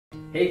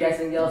Hey guys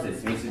and girls,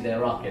 it's me,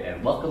 Rocket,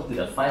 and welcome to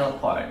the final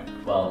part,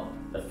 well,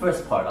 the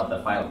first part of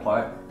the final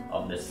part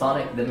of the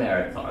Sonic the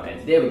Marathon. And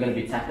today we're going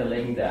to be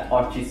tackling the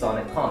Archie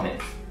Sonic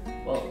Comics.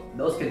 Well,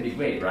 those could be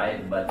great,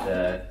 right? But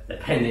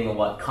depending on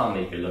what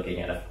comic you're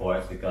looking at, of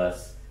course,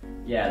 because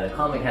yeah, the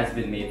comic has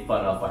been made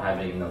fun of for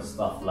having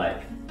stuff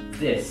like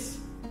this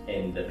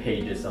in the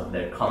pages of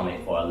their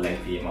comic for a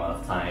lengthy amount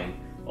of time.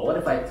 But what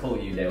if I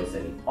told you there was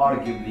an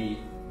arguably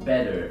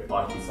better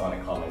Archie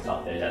Sonic comics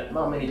out there that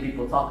not many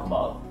people talk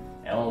about?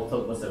 And all it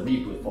took was a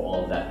reboot for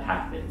all that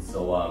happened.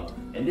 So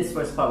in this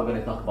first part, we're going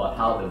to talk about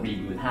how the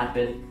reboot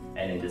happened,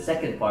 and in the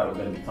second part, we're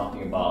going to be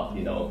talking about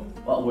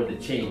what were the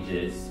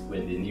changes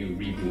with the new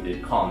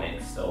rebooted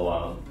comics.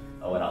 So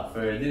without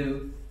further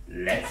ado,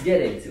 let's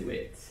get into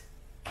it.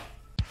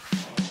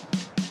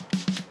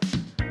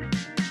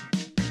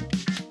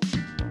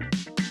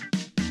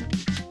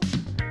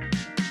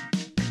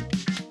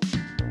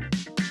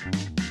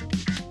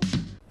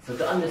 So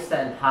to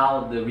understand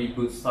how the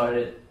reboot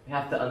started, you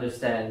have to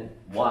understand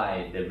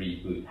why the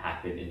reboot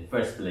happened in the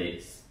first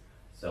place.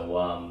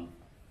 So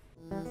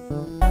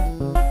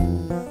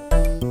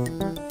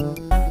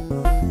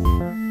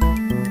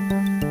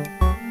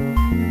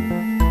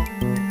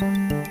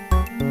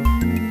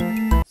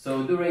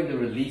during the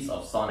release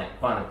of Sonic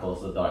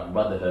Chronicles: The Dark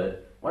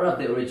Brotherhood, one of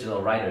the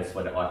original writers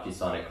for the Archie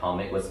Sonic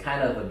comic was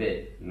kind of a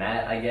bit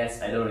mad, I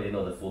guess. I don't really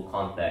know the full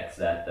context,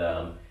 that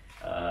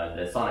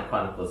the Sonic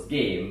Chronicles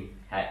game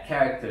had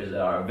characters that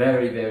are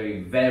very,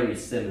 very, very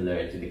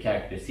similar to the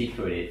characters he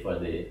created for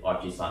the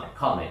Archie Sonic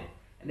comic.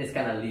 And this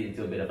kind of led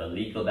to a bit of a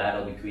legal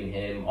battle between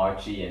him,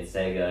 Archie, and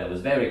Sega. It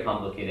was very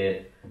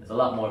complicated. There's a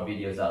lot more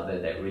videos out there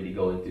that really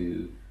go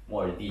into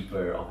more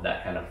deeper of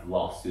that kind of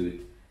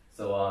lawsuit.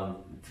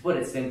 So to put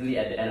it simply,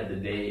 at the end of the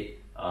day,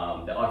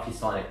 the Archie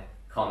Sonic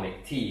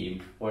comic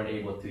team weren't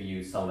able to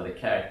use some of the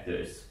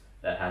characters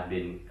that have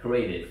been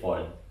created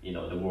for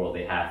the world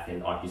they have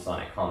in Archie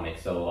Sonic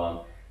comics.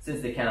 So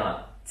since they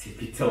cannot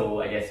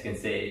tippy-toe, I guess you can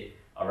say,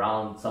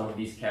 around some of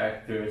these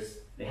characters,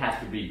 they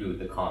have to reboot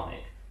the comic.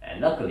 And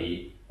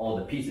luckily, all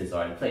the pieces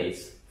are in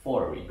place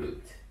for a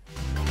reboot.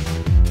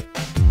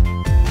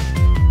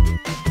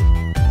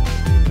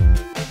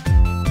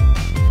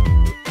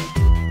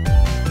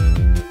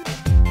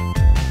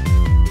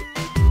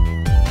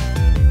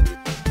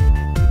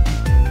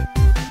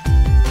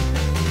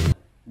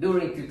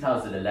 During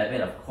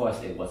 2011, of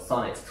course, it was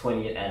Sonic's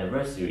 20th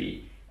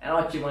anniversary, and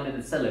Archie wanted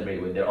to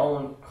celebrate with their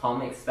own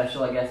comic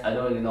special, I guess. I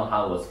don't really know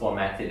how it was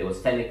formatted. It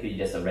was technically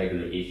just a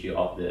regular issue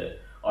of the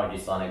Archie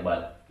Sonic,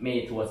 but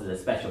made towards a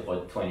special for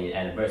the 20th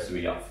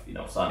anniversary of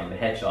Sonic the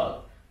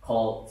Hedgehog,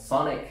 called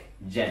Sonic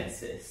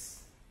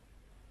Genesis.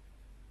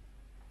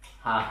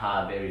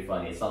 Haha, very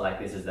funny. It's not like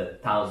this is the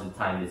 1,000th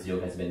time this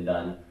joke has been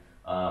done.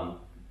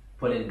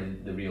 Put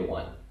in the real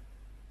one.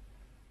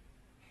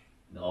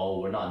 No,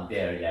 we're not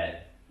there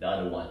yet. The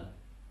other one.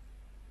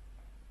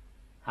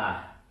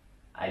 Ha.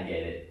 I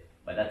get it,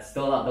 but that's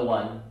still not the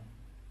one.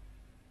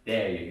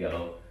 There you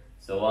go.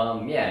 So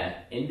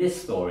yeah, in this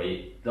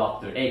story,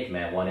 Dr.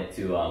 Eggman wanted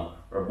to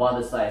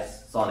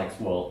roboticize Sonic's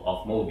world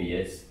of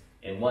Mobius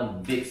in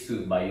one big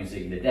suit by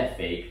using the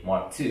Deathfake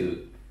Mark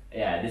II.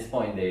 Yeah, at this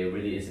point there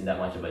really isn't that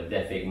much of a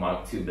Deathfake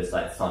Mark II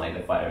besides Sonic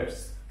the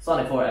Fighters.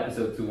 Sonic 4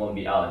 Episode 2 won't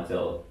be out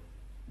until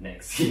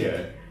next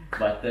year.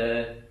 But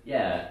to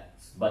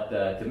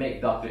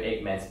make Dr.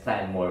 Eggman's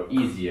plan more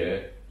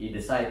easier, he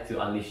decided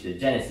to unleash the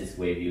Genesis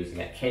Wave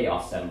using a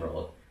Chaos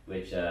Emerald,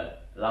 which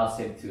allows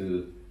him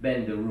to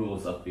bend the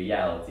rules of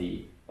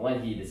reality.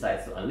 When he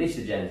decides to unleash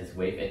the Genesis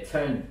Wave, it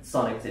turned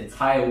Sonic's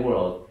entire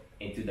world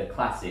into the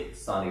classic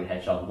Sonic the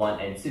Hedgehog 1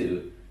 and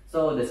 2.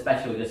 So the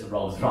special just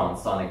revolves around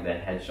Sonic the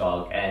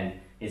Hedgehog and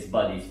his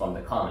buddies from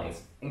the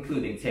comics,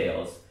 including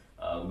Tails,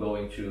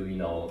 going through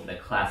the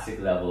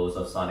classic levels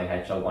of Sonic the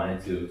Hedgehog 1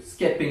 and 2,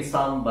 skipping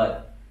some,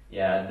 but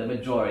yeah, the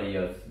majority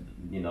of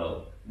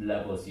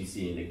levels you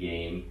see in the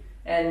game.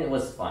 And it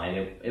was fine.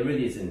 It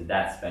really isn't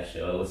that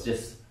special. It was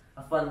just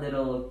a fun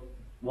little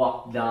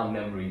walk down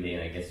memory lane,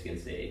 I guess you can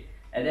say.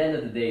 At the end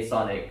of the day,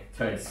 Sonic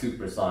turned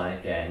Super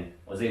Sonic and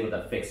was able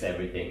to fix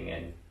everything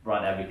and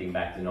brought everything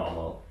back to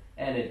normal.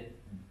 And it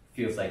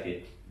feels like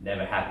it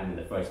never happened in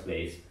the first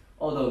place.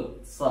 Although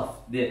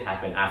stuff did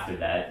happen after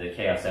that. The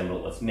Chaos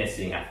Emerald was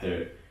missing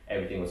after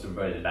everything was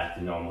reverted back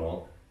to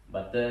normal.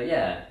 But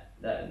yeah,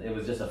 it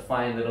was just a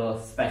fine little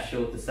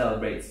special to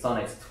celebrate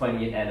Sonic's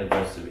 20th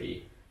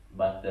anniversary.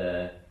 But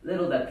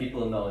little that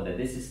people know that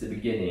this is the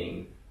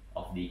beginning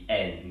of the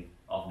end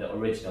of the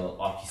original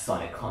Archie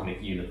Sonic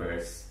comic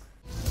universe.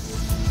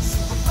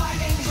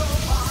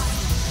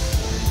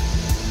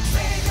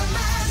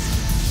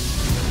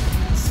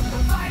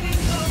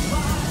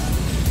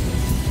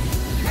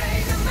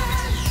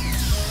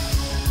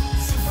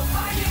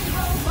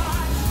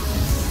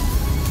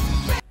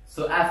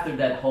 So after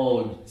that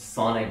whole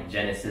Sonic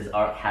Genesis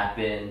arc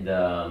happened,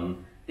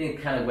 things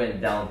kind of went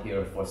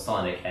downhill for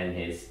Sonic and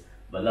his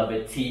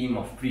beloved team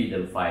of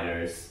freedom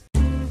fighters.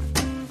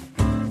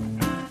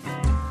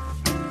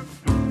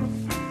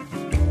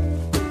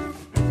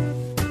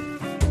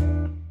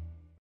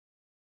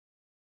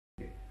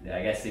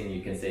 I guess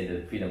you can say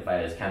the Freedom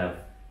Fighters kind of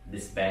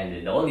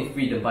disbanded. The only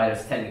Freedom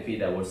Fighters technically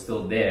that were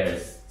still there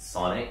is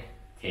Sonic,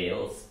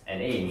 Tails,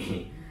 and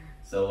Amy.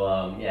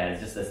 So yeah,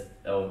 it's just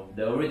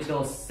the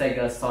original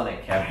Sega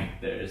Sonic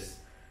characters.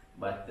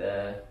 But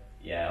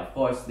yeah, of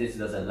course this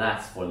doesn't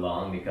last for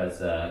long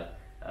because a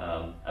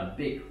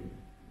big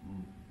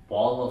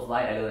ball of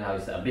light, I don't know how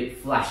you say, a big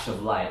flash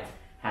of light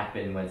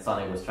happened when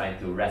Sonic was trying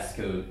to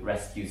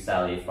rescue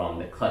Sally from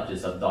the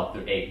clutches of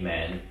Dr.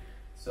 Eggman.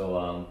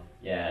 So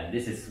yeah,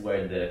 this is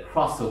where the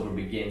crossover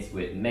begins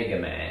with Mega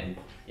Man.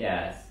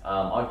 Yes,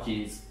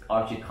 Archie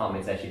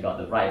Comics actually got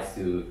the rights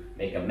to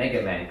make a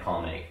Mega Man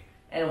comic,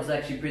 and it was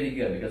actually pretty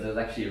good because it was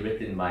actually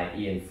written by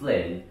Ian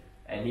Flynn,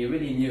 and he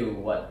really knew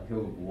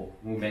who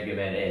Mega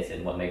Man is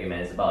and what Mega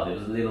Man is about. There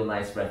was little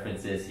nice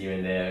references here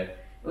and there.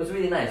 It was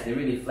really nice. They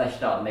really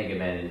fleshed out Mega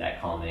Man in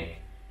that comic.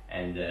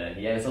 And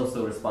he was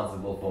also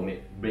responsible for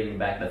bringing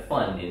back the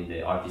fun in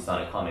the Archie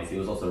Sonic Comics. He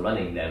was also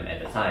running them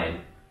at the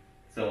time.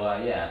 So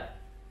yeah,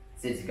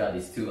 since you got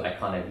these two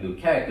iconic blue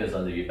characters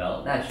under your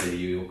belt, naturally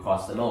you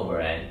cross them over,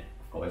 and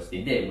of course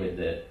they did with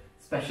the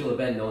special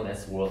event known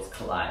as Worlds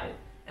Collide.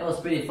 And it was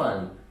pretty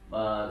fun,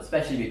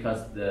 especially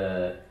because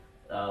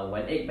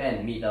when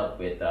Eggman meet up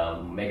with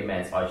Mega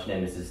Man's arch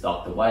nemesis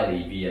Dr.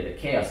 Wily via the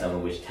Chaos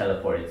Element, which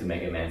teleported to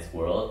Mega Man's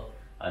world,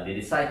 they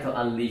decide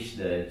to unleash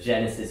the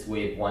Genesis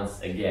Wave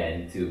once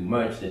again to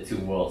merge the two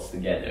worlds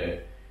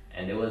together.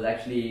 And it was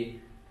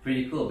actually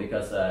pretty cool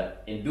because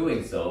in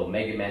doing so,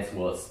 Mega Man's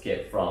world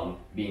skipped from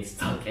being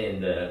stuck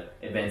in the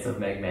events of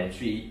Mega Man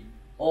 3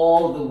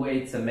 all the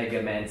way to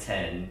Mega Man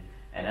 10.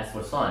 And as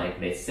for Sonic,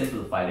 they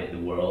simplified the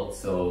world,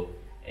 so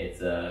it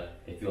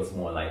feels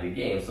more like the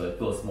game, so it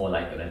feels more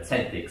like an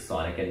authentic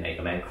Sonic and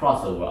Mega Man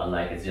crossover,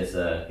 unlike it's just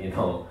a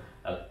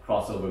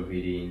crossover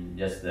between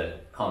just the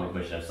comic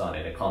version of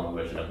Sonic and the comic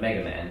version of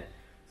Mega Man.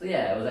 So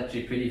yeah, it was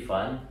actually pretty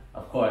fun.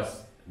 Of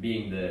course,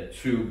 being the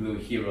true blue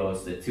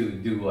heroes the two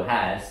duo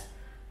has,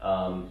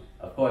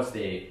 of course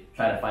they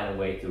try to find a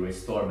way to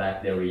restore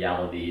back their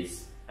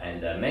realities,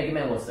 and Mega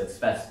Man was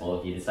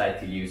successful. He decided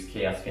to use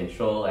Chaos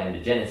Control and the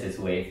Genesis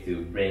Wave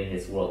to bring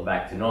his world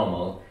back to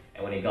normal,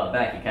 and when he got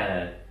back he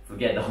kind of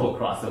forget the whole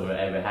crossover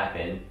ever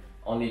happened.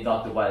 Only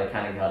Dr. Wily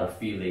kind of got a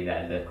feeling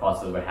that the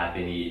crossover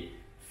happened. He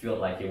felt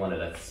like he wanted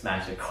to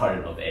smash a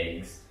carton of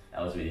eggs.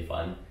 That was really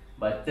fun.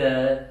 But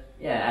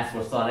yeah, as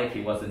for Sonic,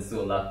 he wasn't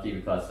so lucky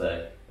because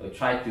he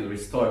tried to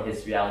restore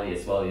his reality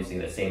as well using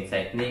the same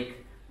technique.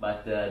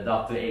 But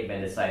Dr.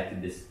 Eggman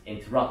decided to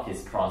interrupt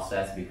his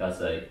process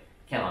because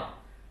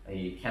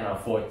he cannot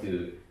afford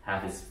to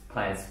have his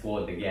plans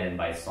foiled again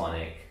by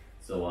Sonic.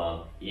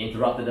 So he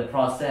interrupted the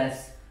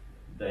process.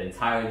 The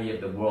entirety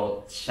of the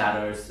world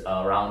shatters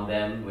around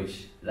them,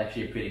 which is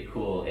actually a pretty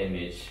cool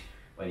image.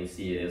 When you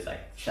see it, it's like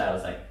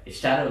shadows, like it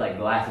shattered like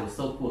glass. It was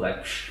so cool.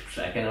 Like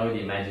I can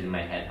already imagine in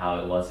my head how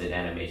it was in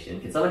animation.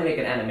 Can somebody make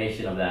an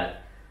animation of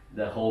that?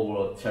 The whole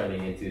world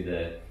turning into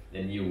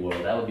the new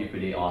world. That would be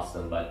pretty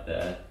awesome. But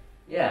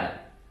yeah,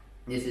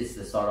 this is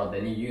the start of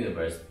the new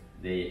universe.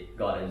 They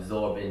got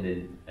absorbed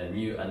in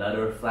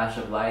another flash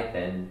of light,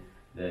 and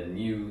the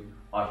new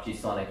Archie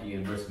Sonic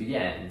universe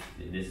began.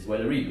 This is where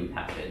the reboot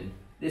happened.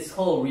 This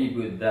whole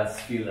reboot does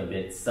feel a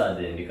bit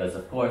sudden because,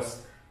 of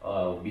course,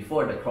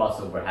 before the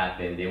crossover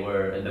happened, they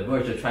were on the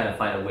verge of trying to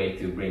find a way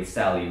to bring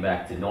Sally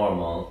back to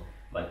normal.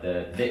 But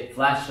the big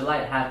flash of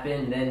light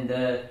happened, and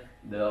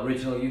the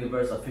original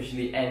universe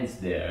officially ends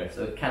there.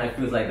 So it kind of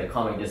feels like the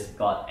comic just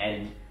got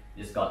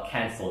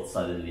cancelled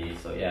suddenly.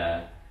 So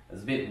yeah,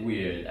 it's a bit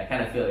weird. I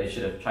kind of feel they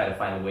should have tried to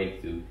find a way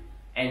to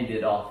end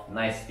it off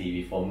nicely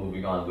before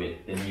moving on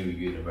with the new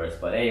universe.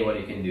 But hey, what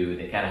you can do?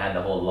 They kind of had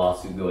the whole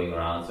lawsuit going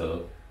around,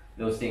 so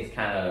those things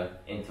kind of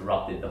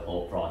interrupted the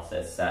whole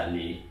process,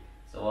 sadly.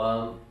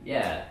 So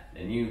yeah,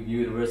 the new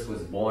universe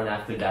was born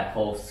after that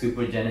whole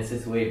Super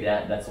Genesis Wave.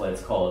 That's what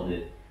it's called,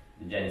 the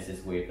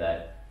Genesis Wave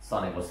that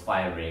Sonic was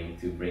firing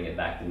to bring it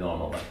back to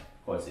normal. But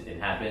of course it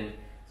didn't happen.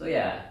 So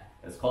yeah,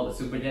 it's called the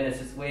Super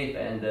Genesis Wave,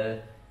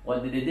 and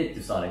what did it do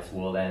to Sonic's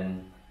world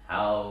and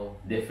how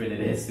different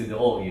it is to the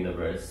old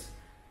universe.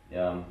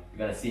 We're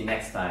gonna see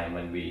next time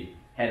when we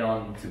head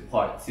on to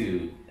part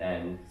 2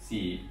 and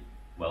see,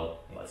 well,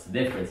 what the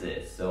difference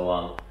is.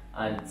 So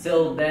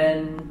until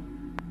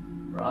then,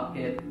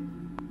 rocket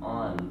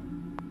on.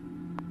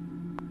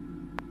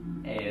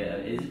 Hey,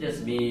 is it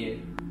just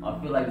me? I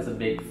feel like there's a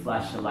big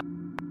flash of light.